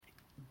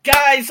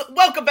Guys,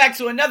 welcome back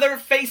to another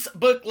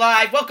Facebook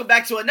Live. Welcome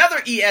back to another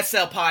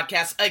ESL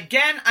podcast.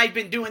 Again, I've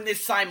been doing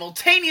this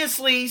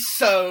simultaneously,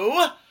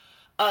 so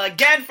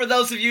again, for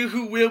those of you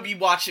who will be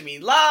watching me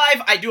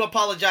live, I do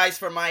apologize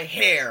for my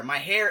hair. My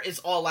hair is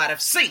all out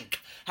of sync.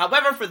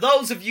 However, for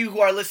those of you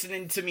who are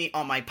listening to me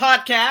on my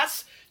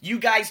podcast, you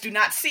guys do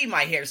not see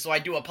my hair, so I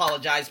do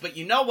apologize. But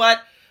you know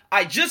what?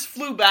 I just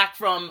flew back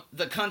from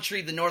the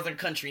northern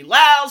country,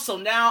 Laos, so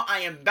now I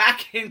am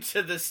back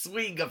into the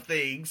swing of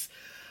things.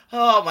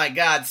 Oh my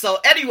god. So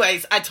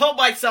anyways, I told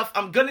myself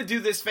I'm gonna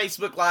do this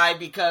Facebook Live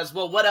because,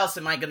 well, what else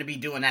am I gonna be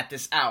doing at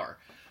this hour?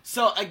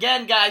 So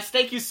again, guys,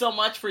 thank you so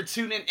much for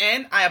tuning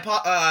in.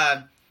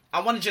 I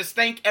want to just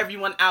thank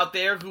everyone out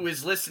there who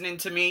is listening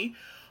to me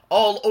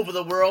all over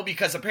the world,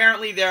 because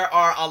apparently there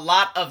are a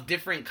lot of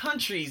different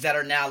countries that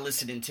are now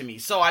listening to me.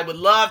 So I would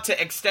love to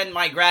extend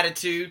my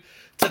gratitude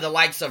to the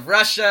likes of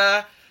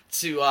Russia,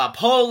 to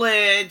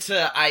Poland,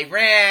 to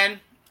Iran,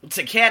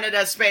 to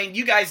Canada, Spain,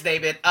 you guys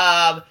name it.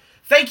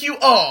 Thank you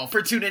all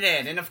for tuning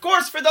in. And of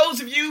course, for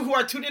those of you who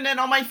are tuning in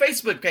on my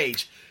Facebook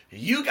page,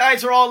 you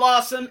guys are all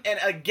awesome. And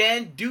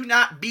again, do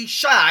not be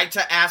shy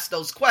to ask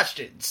those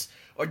questions.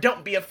 Or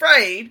don't be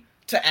afraid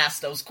to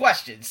ask those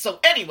questions. So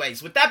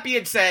anyways, with that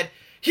being said,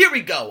 here we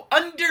go.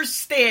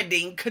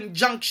 Understanding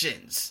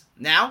conjunctions.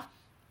 Now,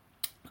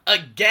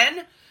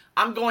 again,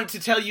 I'm going to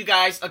tell you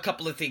guys a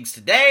couple of things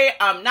today.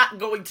 I'm not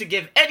going to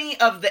give any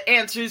of the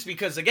answers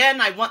because,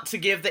 again, I want to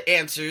give the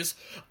answers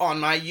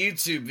on my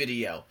YouTube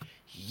video.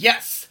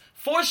 Yes,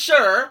 for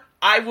sure,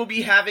 I will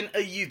be having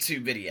a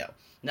YouTube video.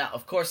 Now,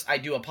 of course, I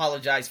do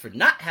apologize for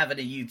not having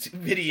a YouTube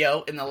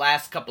video in the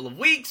last couple of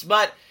weeks,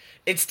 but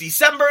it's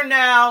December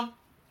now.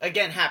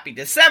 Again, happy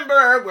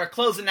December. We're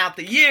closing out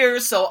the year,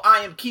 so I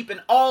am keeping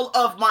all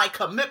of my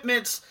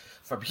commitments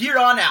from here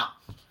on out,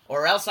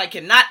 or else I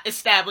cannot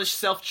establish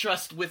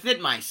self-trust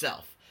within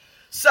myself.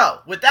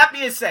 So, with that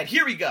being said,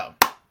 here we go.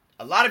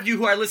 A lot of you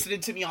who are listening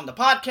to me on the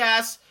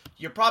podcast,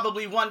 you're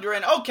probably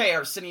wondering, okay,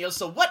 Arsenio,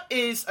 so what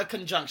is a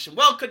conjunction?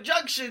 Well,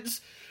 conjunctions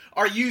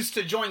are used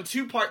to join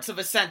two parts of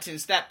a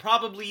sentence that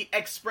probably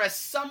express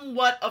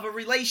somewhat of a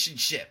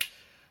relationship.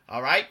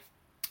 All right?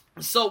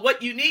 So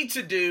what you need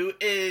to do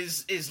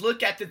is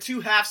look at the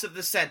two halves of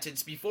the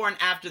sentence before and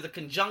after the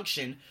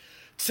conjunction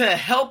to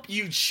help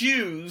you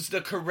choose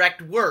the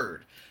correct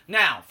word.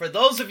 Now, for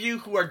those of you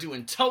who are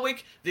doing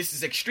TOEIC, this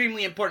is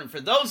extremely important. For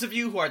those of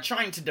you who are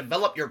trying to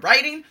develop your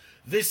writing,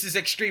 this is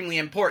extremely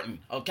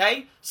important,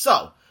 okay?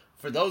 So,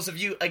 for those of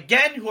you,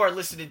 again, who are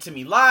listening to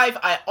me live,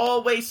 I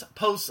always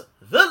post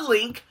the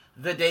link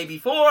the day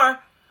before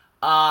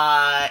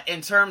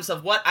in terms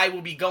of what I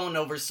will be going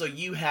over, so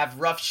you have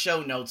rough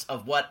show notes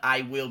of what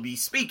I will be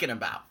speaking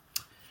about.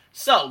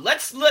 So,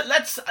 let's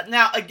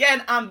now,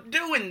 again, I'm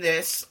doing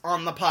this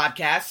on the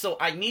podcast, so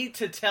I need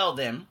to tell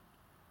them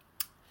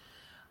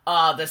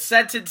the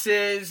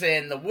sentences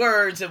and the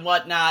words and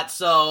whatnot,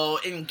 so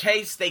in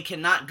case they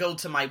cannot go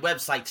to my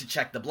website to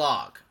check the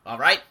blog,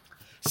 alright?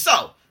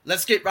 So,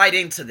 let's get right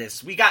into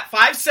this. We got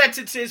 5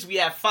 sentences, we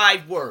have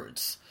 5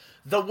 words.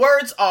 The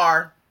words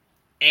are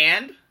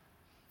and,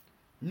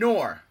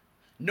 nor.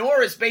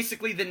 Nor is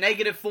basically the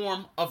negative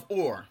form of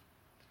or.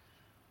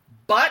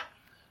 But,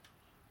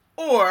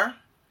 or,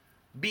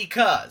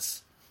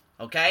 because,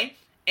 okay?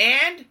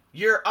 And,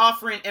 you're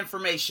offering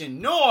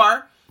information.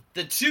 Nor,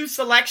 the two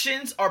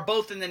selections are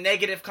both in the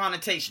negative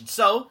connotation.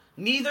 So,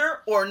 neither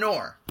or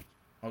nor.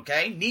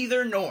 Okay?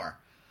 Neither nor.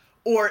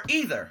 Or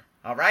either.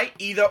 Alright?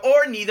 Either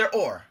or, neither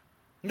or.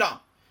 No.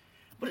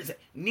 What is it?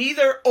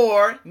 Neither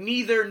or,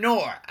 neither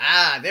nor.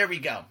 Ah, there we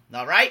go.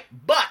 Alright?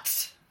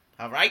 But.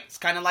 Alright? It's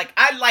kind of like,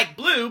 I like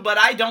blue, but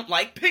I don't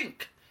like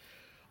pink.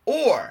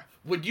 Or,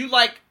 would you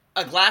like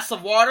a glass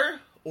of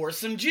water or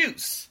some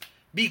juice?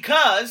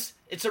 Because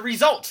it's a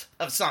result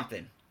of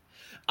something.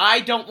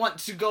 I don't want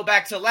to go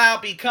back to Laos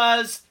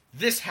because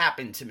this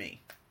happened to me.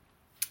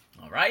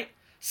 Alright?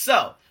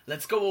 So,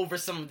 let's go over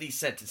some of these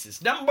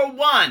sentences. Number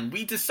 1,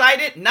 we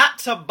decided not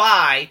to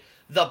buy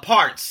the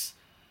parts.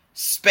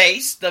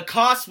 Space, the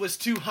cost was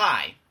too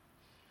high.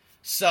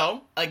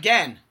 So,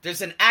 again,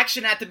 there's an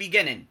action at the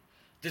beginning.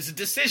 There's a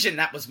decision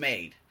that was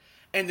made.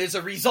 And there's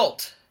a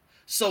result.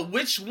 So,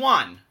 which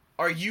one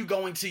are you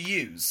going to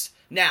use?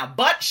 Now,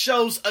 but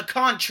shows a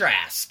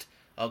contrast.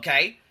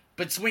 Okay?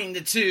 Between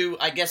the two,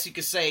 I guess you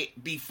could say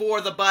before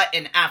the but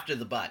and after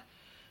the but.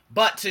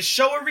 But to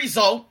show a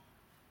result,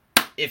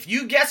 if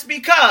you guess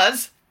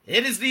because,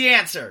 it is the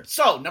answer.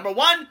 So, number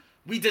 1,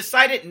 we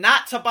decided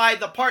not to buy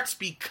the parts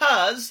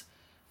because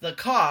the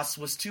cost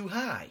was too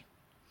high.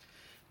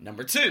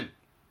 Number 2,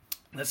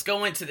 let's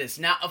go into this.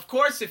 Now, of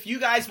course, if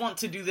you guys want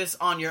to do this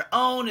on your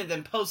own and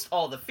then post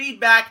all the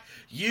feedback,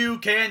 you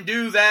can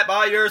do that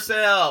by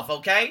yourself,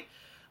 okay?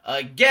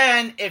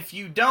 Again, if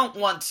you don't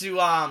want to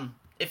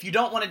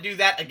do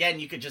that, again,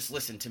 you could just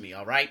listen to me,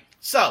 alright?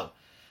 So,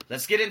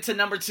 let's get into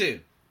number 2.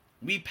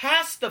 We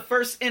passed the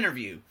first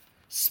interview.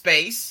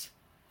 Space.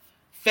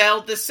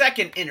 Failed the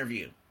second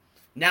interview.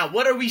 Now,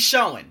 what are we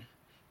showing?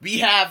 We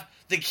have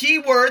the key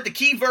word, the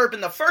key verb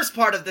in the first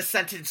part of the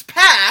sentence,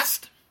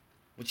 passed,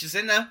 which is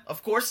in the,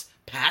 of course,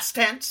 past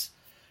tense.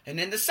 And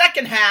in the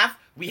second half,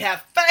 we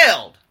have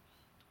failed,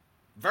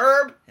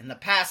 verb in the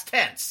past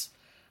tense.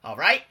 All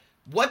right?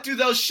 What do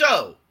those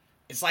show?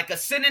 It's like a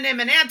synonym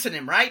and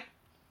antonym, right?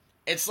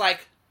 It's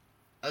like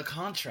a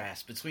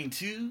contrast between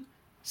two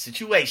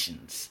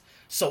situations.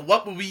 So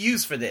what will we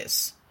use for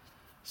this?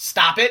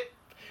 Stop it.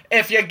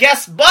 If you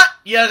guessed but,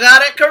 you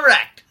got it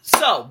correct.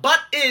 So,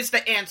 but is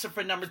the answer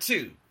for number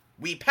 2.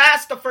 We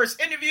passed the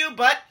first interview,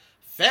 but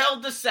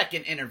failed the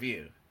second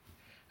interview.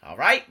 All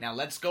right, now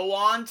let's go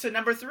on to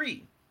number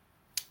 3.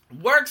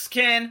 Works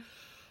can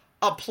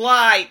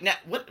apply. Now,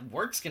 what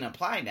works can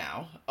apply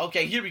now?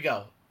 Okay, here we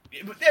go.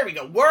 There we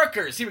go.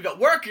 Workers. Here we go.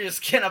 Workers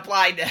can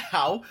apply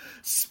now.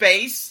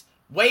 Space.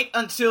 Wait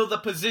until the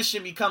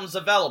position becomes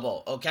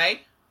available.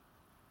 Okay?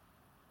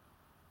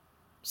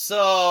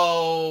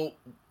 So,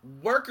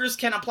 workers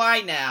can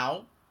apply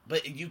now,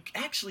 but you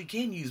actually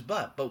can use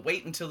but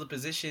wait until the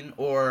position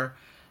or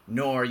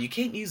nor. You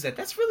can't use that.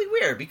 That's really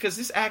weird because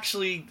this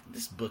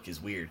book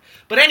is weird.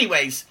 But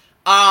anyways,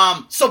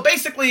 so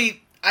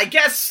basically, I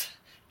guess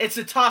it's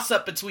a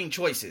toss-up between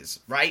choices,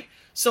 right?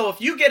 So if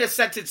you get a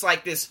sentence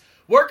like this,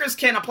 workers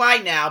can apply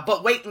now,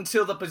 but wait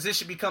until the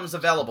position becomes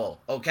available,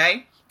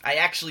 okay? I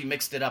actually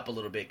mixed it up a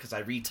little bit because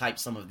I retyped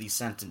some of these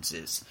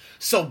sentences.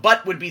 So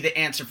but would be the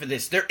answer for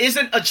this. There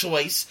isn't a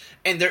choice,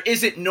 and there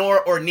isn't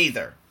nor or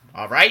neither,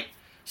 all right?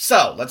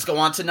 So let's go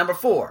on to number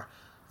 4.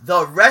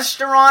 The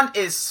restaurant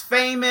is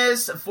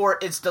famous for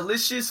its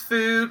delicious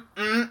food,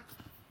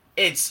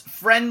 its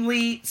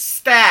friendly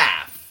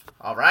staff,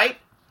 all right?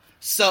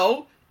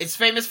 So, it's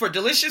famous for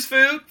delicious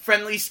food,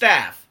 friendly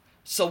staff.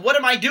 So what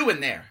am I doing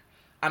there?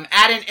 I'm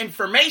adding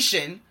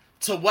information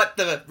to what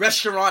the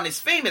restaurant is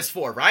famous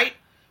for, right?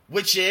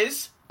 Which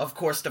is, of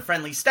course, the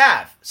friendly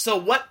staff. So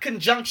what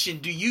conjunction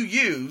do you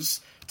use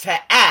to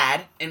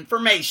add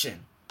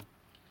information?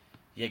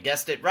 You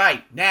guessed it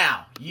right.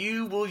 Now,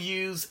 you will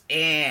use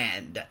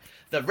and.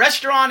 The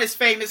restaurant is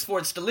famous for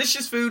its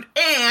delicious food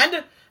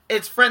and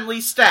its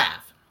friendly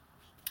staff.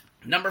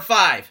 Number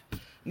 5.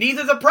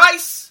 Neither the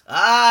price.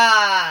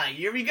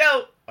 Here we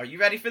go. Are you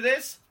ready for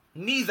this?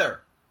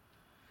 Neither.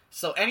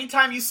 So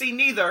anytime you see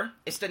neither,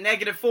 it's the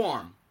negative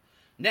form.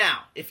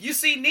 Now, if you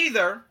see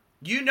neither,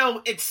 you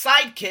know its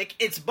sidekick,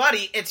 its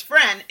buddy, its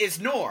friend is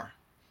nor.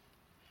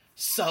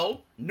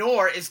 So,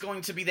 nor is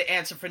going to be the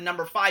answer for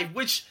number 5,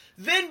 which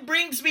then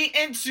brings me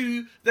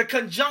into the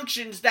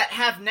conjunctions that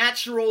have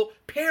natural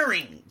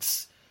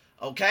pairings.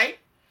 Okay?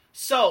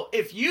 So,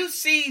 if you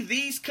see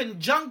these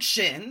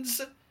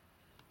conjunctions,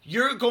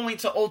 you're going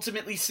to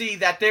ultimately see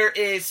that there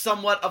is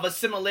somewhat of a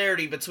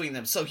similarity between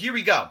them. So here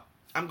we go.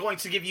 I'm going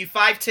to give you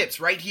 5 tips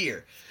right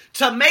here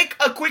to make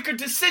a quicker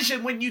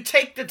decision when you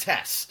take the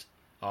test.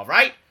 All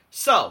right?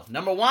 So,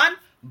 number 1,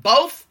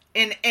 both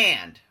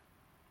and.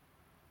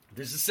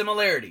 There's a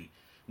similarity.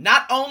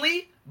 Not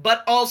only,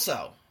 but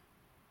also.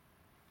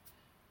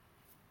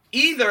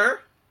 Either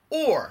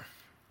or.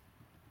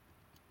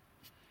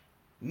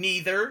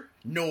 Neither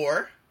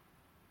nor.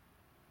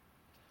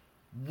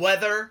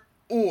 Whether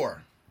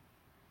or.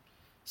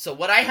 So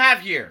what I have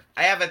here,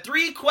 I have a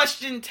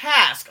 3-question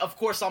task, of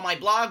course, on my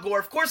blog, or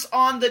of course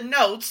on the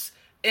notes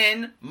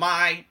in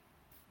my,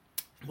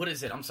 in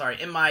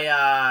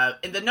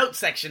the notes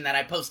section that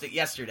I posted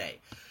yesterday.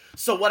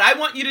 So what I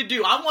want you to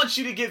do, I want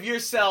you to give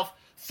yourself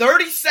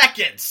 30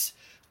 seconds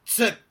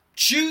to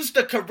choose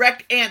the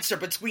correct answer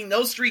between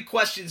those 3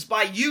 questions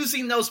by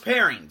using those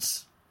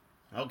pairings.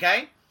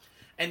 Okay?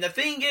 And the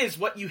thing is,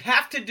 what you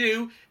have to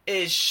do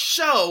is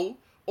show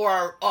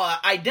or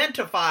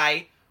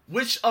identify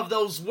which of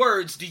those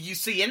words do you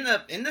see in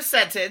the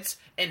sentence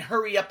and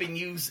hurry up and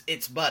use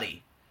its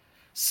buddy.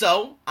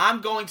 So,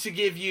 I'm going to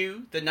give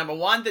you the number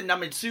 1, the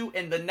number 2,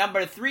 and the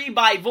number 3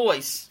 by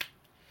voice.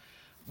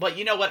 But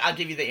you know what? I'll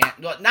give you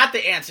not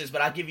the answers,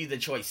 but I'll give you the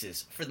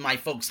choices for my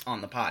folks on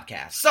the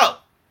podcast. So,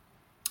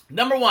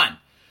 number 1.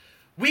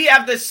 We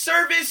have the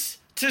service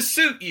to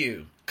suit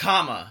you,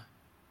 comma.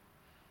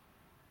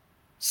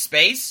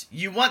 Space,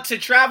 you want to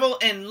travel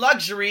in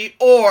luxury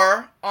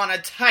or on a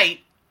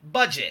tight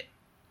budget.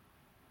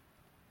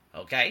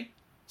 Okay?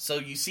 So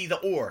you see the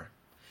or.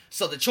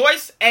 So the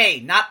choice, A,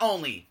 not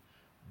only.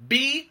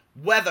 B,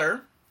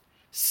 whether.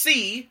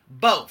 C,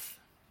 both.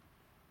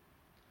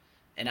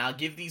 And I'll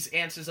give these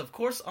answers, of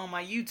course, on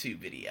my YouTube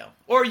video.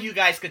 Or you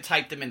guys could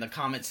type them in the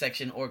comment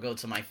section or go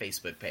to my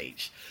Facebook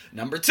page.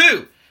 Number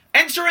 2,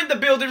 entering the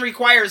building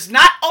requires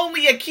not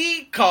only a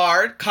key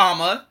card,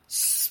 comma,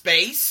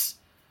 space,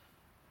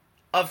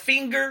 a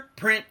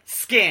fingerprint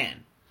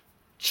scan.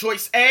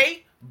 Choice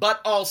A,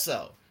 but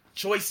also.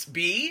 Choice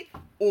B,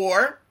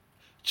 or.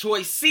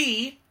 Choice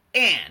C,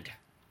 and.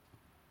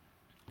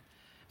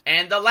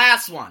 And the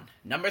last one,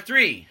 number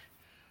 3.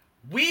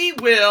 We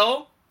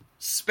will,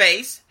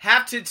 space,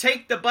 have to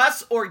take the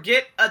bus or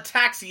get a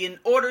taxi in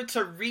order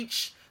to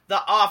reach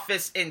the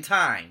office in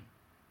time.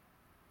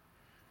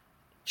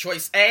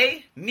 Choice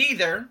A,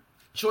 neither.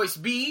 Choice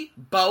B,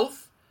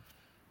 both.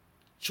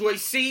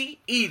 Choice C,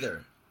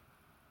 either.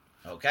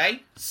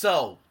 Okay?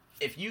 So,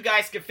 if you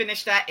guys can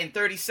finish that in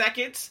 30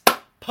 seconds,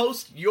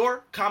 post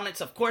your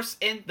comments, of course,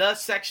 in the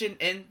section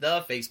in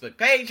the Facebook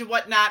page and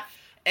whatnot.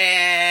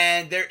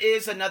 And there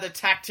is another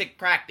tactic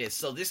practice.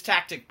 So this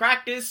tactic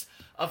practice,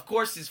 of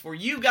course, is for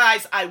you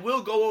guys. I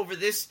will go over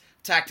this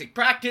tactic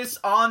practice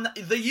on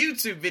the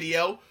YouTube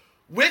video,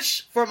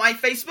 which for my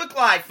Facebook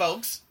Live,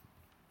 folks,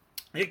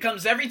 it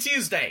comes every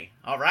Tuesday,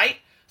 all right?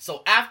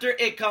 So after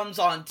it comes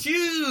on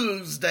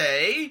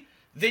Tuesday,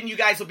 then you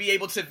guys will be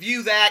able to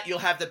view that. You'll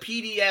have the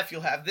PDF,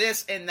 you'll have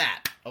this and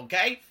that,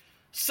 okay?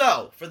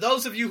 So, for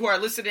those of you who are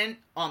listening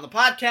on the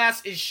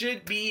podcast, it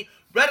should be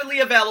readily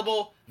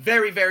available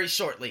very, very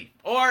shortly.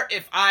 Or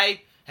if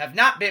I have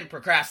not been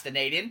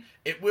procrastinating,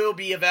 it will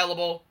be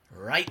available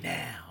right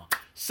now.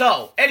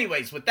 So,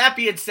 anyways, with that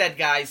being said,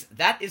 guys,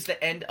 that is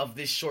the end of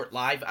this short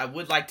live. I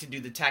would like to do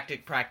the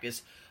tactic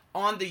practice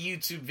on the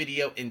YouTube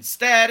video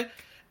instead.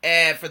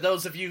 And for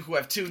those of you who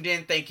have tuned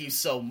in, thank you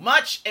so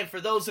much. And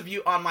for those of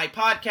you on my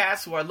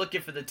podcast who are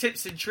looking for the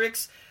tips and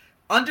tricks,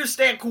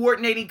 understand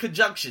coordinating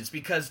conjunctions,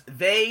 because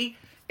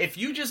if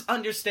you just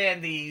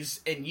understand these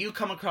and you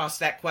come across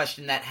that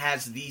question that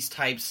has these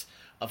types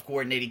of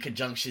coordinating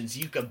conjunctions,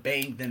 you can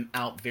bang them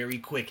out very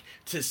quick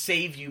to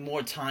save you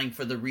more time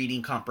for the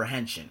reading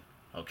comprehension,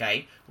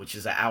 okay? Which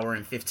is 1 hour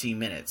and 15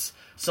 minutes.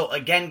 So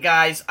again,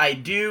 guys, I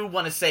do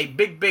want to say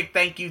big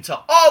thank you to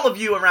all of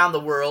you around the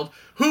world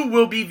who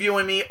will be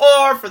viewing me,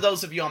 or for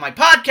those of you on my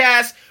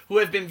podcast who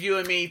have been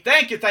viewing me,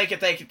 thank you.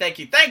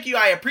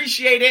 I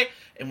appreciate it.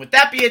 And with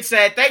that being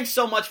said, thanks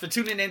so much for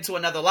tuning in to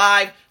another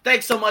live.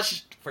 Thanks so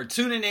much for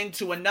tuning in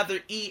to another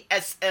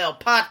ESL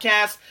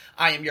podcast.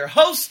 I am your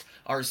host,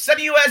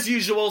 Arsenio, as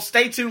usual.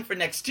 Stay tuned for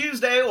next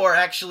Tuesday, or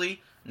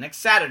actually next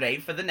Saturday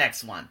for the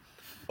next one.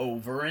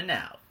 Over and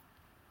out.